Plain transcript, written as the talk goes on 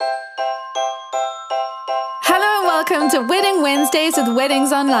Welcome to Wedding Wednesdays with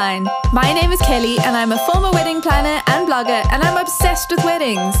Weddings Online. My name is Kelly and I'm a former wedding planner and blogger, and I'm obsessed with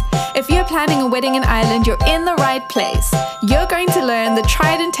weddings. If you're planning a wedding in Ireland, you're in the right place. You're going to learn the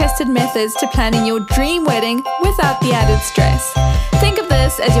tried and tested methods to planning your dream wedding without the added stress. Think of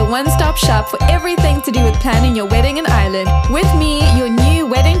this as your one-stop shop for everything to do with planning your wedding in Ireland, with me, your new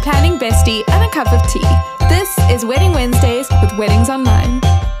wedding planning bestie, and a cup of tea. This is Wedding Wednesdays with Weddings Online.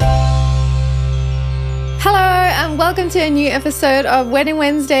 Hello and welcome to a new episode of Wedding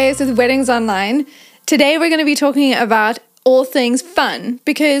Wednesdays with Weddings Online. Today we're going to be talking about all things fun,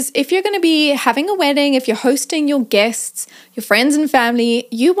 because if you're going to be having a wedding, if you're hosting your guests, your friends and family,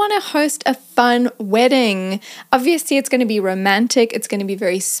 you want to host a fun wedding. Obviously it's going to be romantic, it's going to be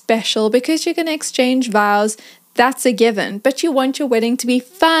very special because you're going to exchange vows. That's a given, but you want your wedding to be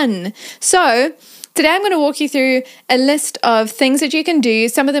fun. So today I'm going to walk you through a list of things that you can do.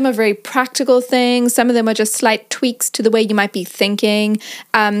 Some of them are very practical things. Some of them are just slight tweaks to the way you might be thinking.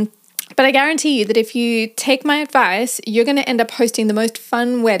 But I guarantee you that if you take my advice, you're going to end up hosting the most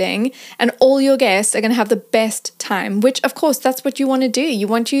fun wedding and all your guests are going to have the best time, which of course that's what you want to do. You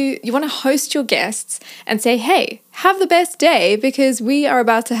want to host your guests and say, hey, have the best day because we are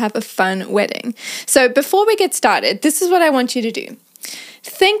about to have a fun wedding. So before we get started, this is what I want you to do.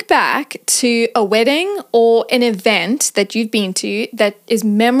 Think back to a wedding or an event that you've been to that is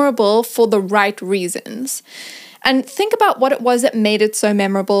memorable for the right reasons. And think about what it was that made it so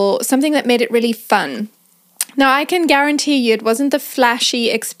memorable, something that made it really fun. Now, I can guarantee you it wasn't the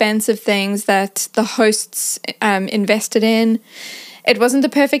flashy, expensive things that the hosts invested in. It wasn't the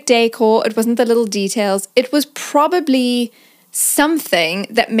perfect decor. It wasn't the little details. It was probably something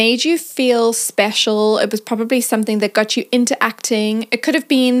that made you feel special. It was probably something that got you into acting. It could have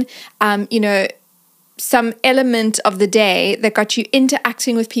been, some element of the day that got you into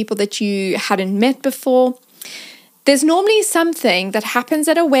acting with people that you hadn't met before. There's normally something that happens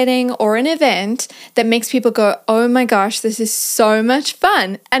at a wedding or an event that makes people go, oh my gosh, this is so much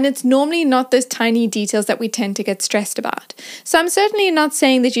fun. And it's normally not those tiny details that we tend to get stressed about. So I'm certainly not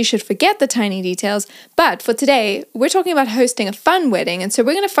saying that you should forget the tiny details, but for today, we're talking about hosting a fun wedding. And so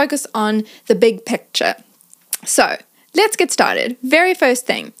we're going to focus on the big picture. So let's get started. Very first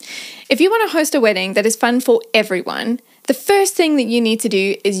thing, if you want to host a wedding that is fun for everyone, the first thing that you need to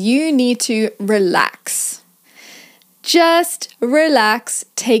do is you need to relax. Just relax,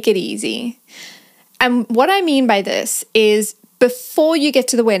 take it easy. And what I mean by this is before you get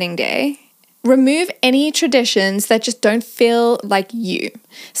to the wedding day, remove any traditions that just don't feel like you.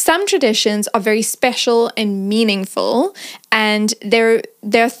 Some traditions are very special and meaningful, and there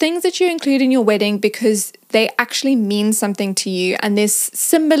are things that you include in your wedding because they actually mean something to you, and there's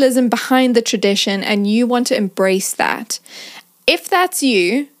symbolism behind the tradition, and you want to embrace that. If that's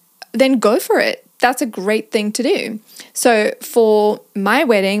you, then go for it. That's a great thing to do. So for my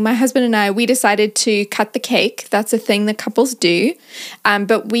wedding, my husband and I, we decided to cut the cake. That's a thing that couples do.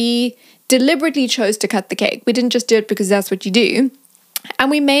 But we deliberately chose to cut the cake. We didn't just do it because that's what you do. And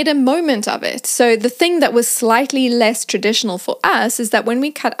we made a moment of it. So the thing that was slightly less traditional for us is that when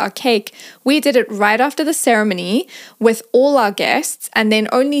we cut our cake, we did it right after the ceremony with all our guests, and then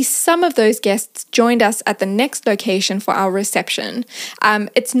only some of those guests joined us at the next location for our reception.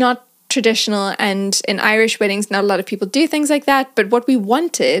 It's not traditional, and in Irish weddings not a lot of people do things like that, but what we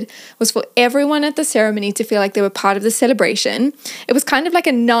wanted was for everyone at the ceremony to feel like they were part of the celebration. It was kind of like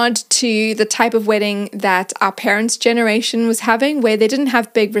a nod to the type of wedding that our parents' generation was having, where they didn't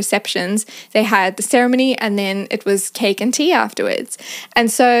have big receptions. They had the ceremony and then it was cake and tea afterwards.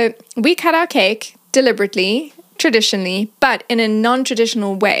 And so we cut our cake deliberately, traditionally, but in a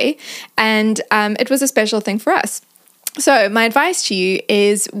non-traditional way, and it was a special thing for us. So my advice to you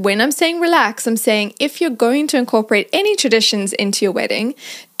is, when I'm saying relax, I'm saying if you're going to incorporate any traditions into your wedding,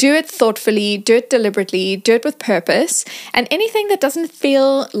 do it thoughtfully, do it deliberately, do it with purpose. And anything that doesn't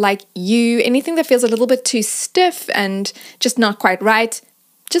feel like you, anything that feels a little bit too stiff and just not quite right,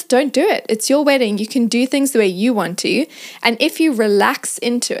 just don't do it. It's your wedding. You can do things the way you want to. And if you relax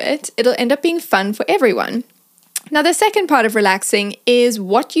into it, it'll end up being fun for everyone. Now, the second part of relaxing is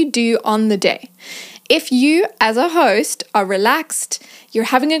what you do on the day. If you, as a host, are relaxed, you're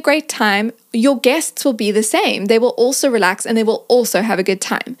having a great time, your guests will be the same. They will also relax and they will also have a good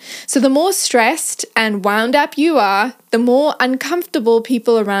time. So the more stressed and wound up you are, the more uncomfortable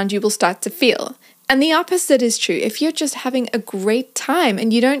people around you will start to feel. And the opposite is true. If you're just having a great time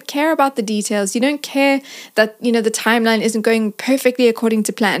and you don't care about the details, you don't care that, the timeline isn't going perfectly according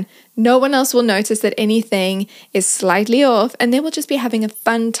to plan, no one else will notice that anything is slightly off, and they will just be having a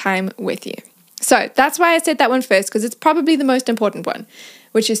fun time with you. So that's why I said that one first, because it's probably the most important one.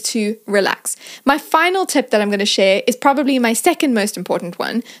 which is to relax. My final tip that I'm going to share is probably my second most important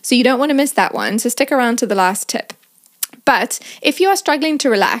one, so you don't want to miss that one, so stick around to the last tip. But if you are struggling to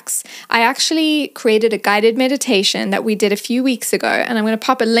relax, I actually created a guided meditation that we did a few weeks ago, and I'm going to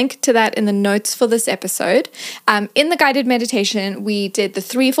pop a link to that in the notes for this episode. In the guided meditation, we did the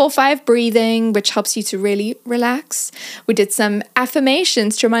 3-4-5 breathing, which helps you to really relax. We did some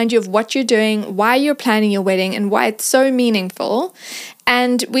affirmations to remind you of what you're doing, why you're planning your wedding, and why it's so meaningful.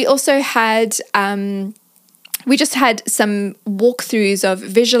 And we also had we just had some walkthroughs of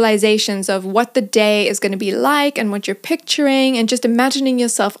visualizations of what the day is going to be like and what you're picturing, and just imagining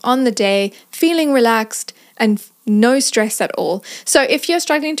yourself on the day feeling relaxed and no stress at all. So if you're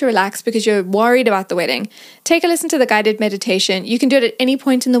struggling to relax because you're worried about the wedding, take a listen to the guided meditation. You can do it at any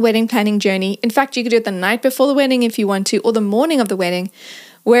point in the wedding planning journey. In fact, you could do it the night before the wedding if you want to, or the morning of the wedding,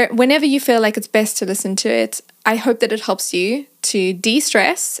 whenever you feel like it's best to listen to it. I hope that it helps you to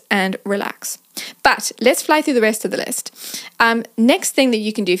de-stress and relax. But let's fly through the rest of the list. Next thing that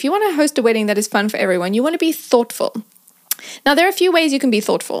you can do, if you want to host a wedding that is fun for everyone, you want to be thoughtful. Now, there are a few ways you can be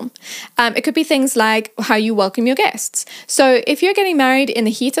thoughtful. It could be things like how you welcome your guests. So if you're getting married in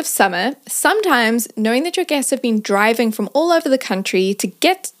the heat of summer, sometimes knowing that your guests have been driving from all over the country to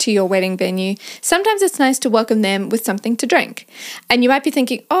get to your wedding venue, sometimes it's nice to welcome them with something to drink. And you might be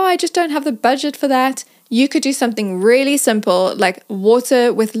thinking, oh, I just don't have the budget for that. You could do something really simple like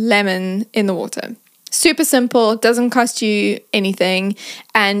water with lemon in the water. Super simple, doesn't cost you anything,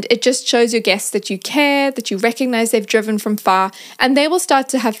 and it just shows your guests that you care, that you recognize they've driven from far, and they will start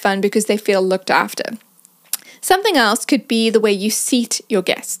to have fun because they feel looked after. Something else could be the way you seat your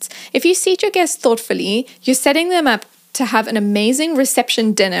guests. If you seat your guests thoughtfully, you're setting them up to have an amazing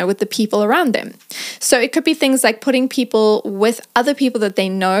reception dinner with the people around them. So it could be things like putting people with other people that they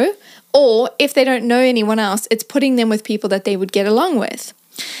know, or if they don't know anyone else, it's putting them with people that they would get along with.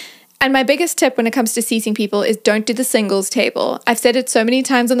 And my biggest tip when it comes to seating people is don't do the singles table. I've said it so many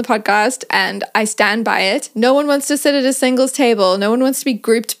times on the podcast and I stand by it. No one wants to sit at a singles table. No one wants to be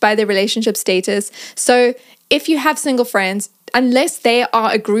grouped by their relationship status. So if you have single friends, unless they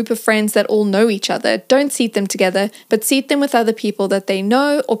are a group of friends that all know each other, don't seat them together, but seat them with other people that they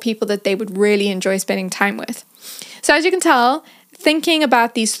know or people that they would really enjoy spending time with. So as you can tell, thinking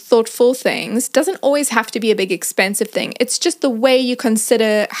about these thoughtful things doesn't always have to be a big expensive thing. It's just the way you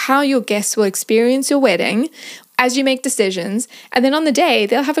consider how your guests will experience your wedding as you make decisions. And then on the day,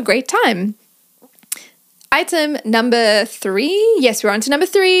 they'll have a great time. Item number 3. Yes, we're on to number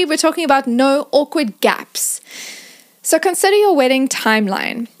 3. We're talking about no awkward gaps. So consider your wedding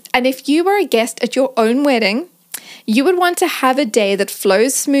timeline. And if you were a guest at your own wedding, you would want to have a day that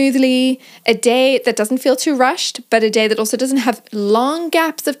flows smoothly, a day that doesn't feel too rushed, but a day that also doesn't have long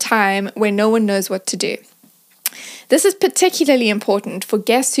gaps of time where no one knows what to do. This is particularly important for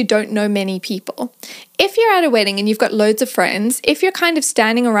guests who don't know many people. If you're at a wedding and you've got loads of friends, if you're kind of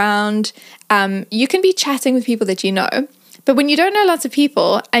standing around, you can be chatting with people that you know. But when you don't know lots of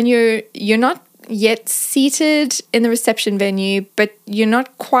people and you're not yet seated in the reception venue, but you're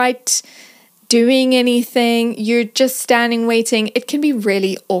not quite doing anything, you're just standing waiting, it can be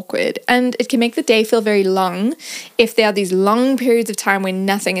really awkward and it can make the day feel very long if there are these long periods of time where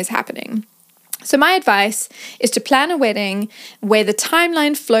nothing is happening. So my advice is to plan a wedding where the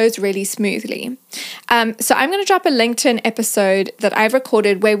timeline flows really smoothly. So I'm going to drop a link to an episode that I've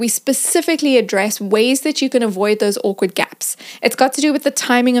recorded where we specifically address ways that you can avoid those awkward gaps. It's got to do with the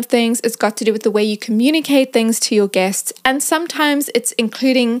timing of things. It's got to do with the way you communicate things to your guests. And sometimes it's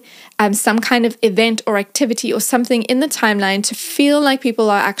including some kind of event or activity or something in the timeline to feel like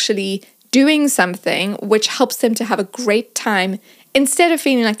people are actually doing something, which helps them to have a great time instead of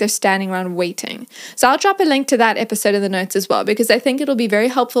feeling like they're standing around waiting. So I'll drop a link to that episode in the notes as well, because I think it'll be very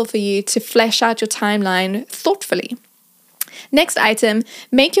helpful for you to flesh out your timeline thoughtfully. Next item,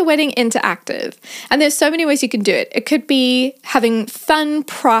 make your wedding interactive. And there's so many ways you can do it. It could be having fun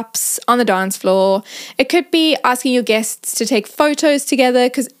props on the dance floor. It could be asking your guests to take photos together,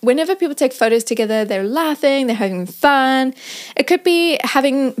 because whenever people take photos together, they're laughing, they're having fun. It could be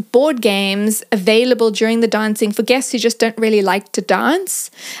having board games available during the dancing for guests who just don't really like to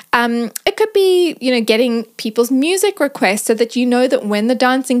dance. It could be, getting people's music requests so that you know that when the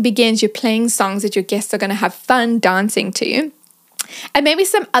dancing begins, you're playing songs that your guests are going to have fun dancing to. And maybe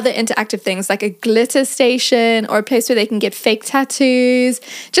some other interactive things like a glitter station or a place where they can get fake tattoos.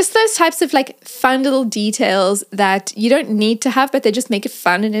 Just those types of fun little details that you don't need to have, but they just make it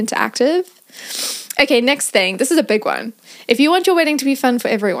fun and interactive. Okay, next thing. This is a big one. If you want your wedding to be fun for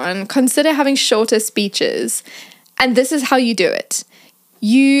everyone, consider having shorter speeches. And this is how you do it.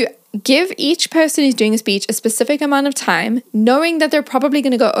 You give each person who's doing a speech a specific amount of time, knowing that they're probably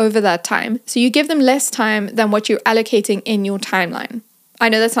going to go over that time. So you give them less time than what you're allocating in your timeline. I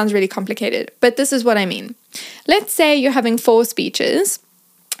know that sounds really complicated, but this is what I mean. Let's say you're having 4 speeches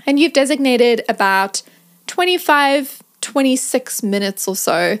and you've designated about 26 minutes or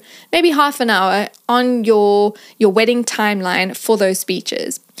so, maybe half an hour on your wedding timeline for those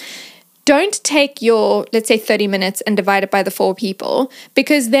speeches. Don't take your, let's say, 30 minutes and divide it by the 4 people,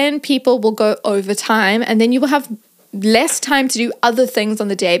 because then people will go over time and then you will have less time to do other things on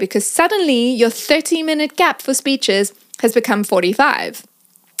the day, because suddenly your 30-minute gap for speeches has become 45.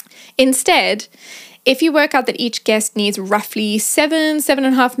 Instead, if you work out that each guest needs roughly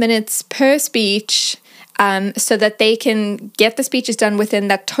 7.5 minutes per speech, so that they can get the speeches done within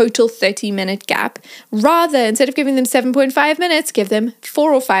that total 30-minute gap, rather, instead of giving them 7.5 minutes, give them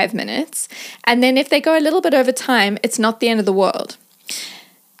 4 or 5 minutes. And then if they go a little bit over time, it's not the end of the world.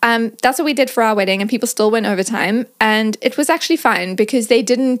 That's what we did for our wedding, and people still went over time, and it was actually fine because they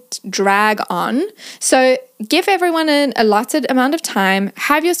didn't drag on. So give everyone an allotted amount of time,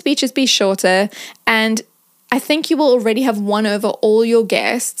 have your speeches be shorter, and I think you will already have won over all your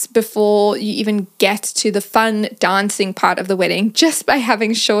guests before you even get to the fun dancing part of the wedding, just by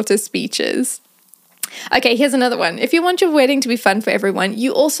having shorter speeches. Okay, here's another one. If you want your wedding to be fun for everyone,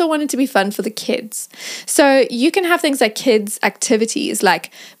 you also want it to be fun for the kids. So you can have things like kids' activities like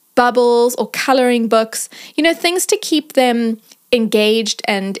bubbles or coloring books, things to keep them engaged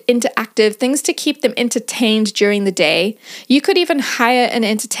and interactive, things to keep them entertained during the day. You could even hire an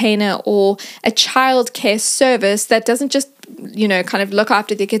entertainer or a childcare service that doesn't just, kind of look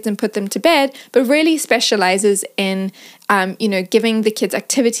after the kids and put them to bed, but really specializes in, giving the kids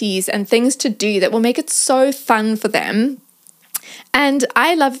activities and things to do that will make it so fun for them. And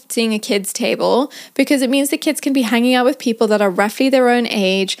I love seeing a kids' table because it means the kids can be hanging out with people that are roughly their own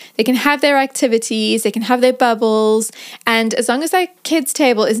age. They can have their activities, they can have their bubbles. And as long as that kids'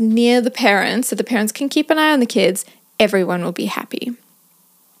 table is near the parents, so the parents can keep an eye on the kids, everyone will be happy.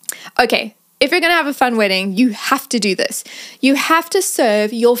 Okay, if you're going to have a fun wedding, you have to do this. You have to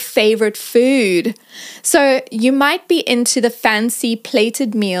serve your favorite food. So you might be into the fancy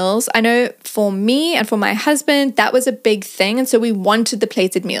plated meals. I know for me and for my husband, that was a big thing. And so we wanted the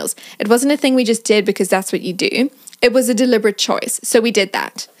plated meals. It wasn't a thing we just did because that's what you do. It was a deliberate choice. So we did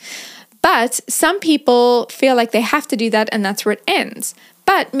that. But some people feel like they have to do that and that's where it ends.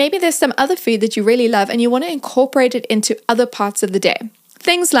 But maybe there's some other food that you really love and you want to incorporate it into other parts of the day.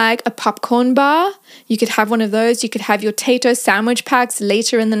 Things like a popcorn bar, you could have one of those. You could have your Tato sandwich packs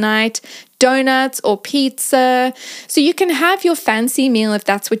later in the night, donuts or pizza. So you can have your fancy meal if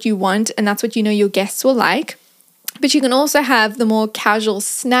that's what you want and that's what you know your guests will like. But you can also have the more casual,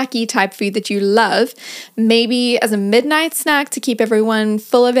 snacky type food that you love, maybe as a midnight snack to keep everyone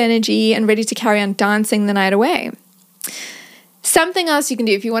full of energy and ready to carry on dancing the night away. Something else you can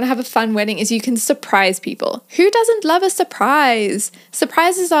do if you want to have a fun wedding is you can surprise people. Who doesn't love a surprise?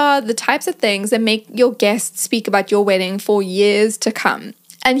 Surprises are the types of things that make your guests speak about your wedding for years to come.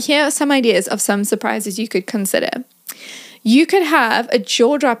 And here are some ideas of some surprises you could consider. You could have a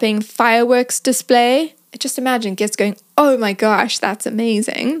jaw-dropping fireworks display. Just imagine guests going, "Oh my gosh, that's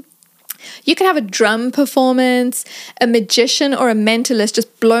amazing." You could have a drum performance, a magician or a mentalist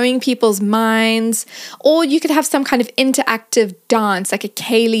just blowing people's minds, or you could have some kind of interactive dance like a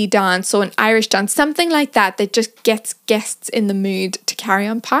ceilidh dance or an Irish dance, something like that that just gets guests in the mood to carry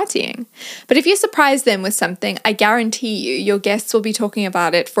on partying. But if you surprise them with something, I guarantee you, your guests will be talking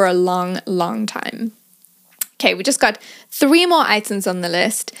about it for a long, long time. Okay, we just got 3 more items on the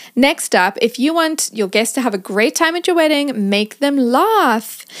list. Next up, if you want your guests to have a great time at your wedding, make them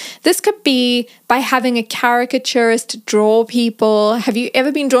laugh. This could be by having a caricaturist draw people. Have you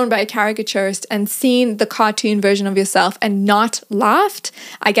ever been drawn by a caricaturist and seen the cartoon version of yourself and not laughed?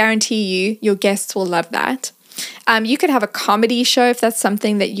 I guarantee you, your guests will love that. You could have a comedy show if that's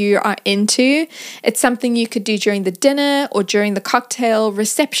something that you are into. It's something you could do during the dinner or during the cocktail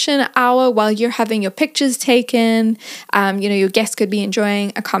reception hour while you're having your pictures taken. Your guests could be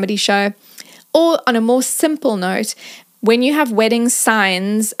enjoying a comedy show. Or on a more simple note, when you have wedding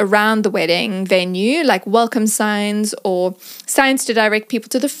signs around the wedding venue, like welcome signs or signs to direct people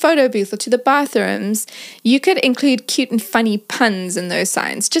to the photo booth or to the bathrooms, you could include cute and funny puns in those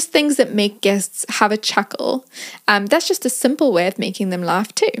signs, just things that make guests have a chuckle. That's just a simple way of making them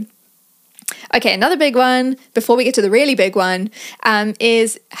laugh too. Okay, another big one, before we get to the really big one,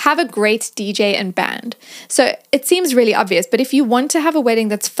 is have a great DJ and band. So it seems really obvious, but if you want to have a wedding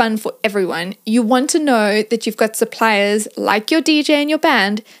that's fun for everyone, you want to know that you've got suppliers like your DJ and your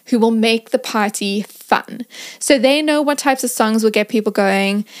band who will make the party fun. So they know what types of songs will get people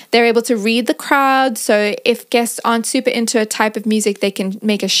going. They're able to read the crowd. So if guests aren't super into a type of music, they can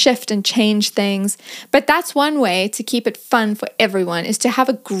make a shift and change things. But that's one way to keep it fun for everyone, is to have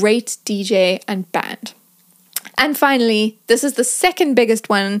a great DJ and band. And finally, this is the second biggest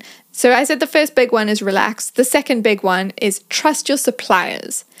one. So I said the first big one is relax. The second big one is trust your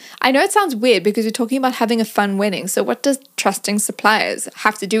suppliers. I know it sounds weird because we're talking about having a fun wedding. So what does trusting suppliers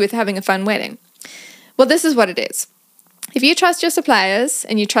have to do with having a fun wedding? Well, this is what it is. If you trust your suppliers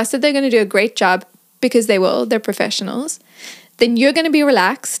and you trust that they're going to do a great job, because they will, they're professionals, then you're going to be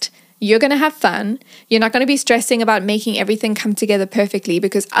relaxed. You're going to have fun. You're not going to be stressing about making everything come together perfectly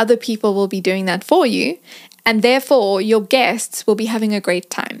because other people will be doing that for you. And therefore, your guests will be having a great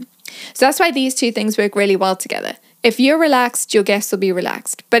time. So that's why these two things work really well together. If you're relaxed, your guests will be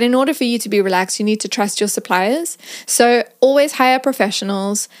relaxed. But in order for you to be relaxed, you need to trust your suppliers. So always hire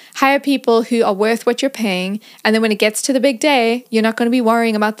professionals, hire people who are worth what you're paying. And then when it gets to the big day, you're not going to be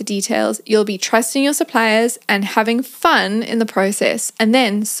worrying about the details. You'll be trusting your suppliers and having fun in the process. And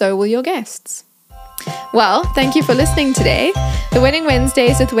then so will your guests. Well, thank you for listening today. The Wedding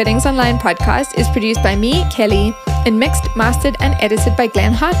Wednesdays with Weddings Online podcast is produced by me, Kelly, and mixed, mastered, and edited by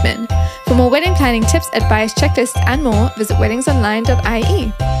Glenn Hartman. For more wedding planning tips, advice, checklists, and more, visit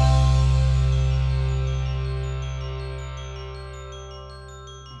weddingsonline.ie.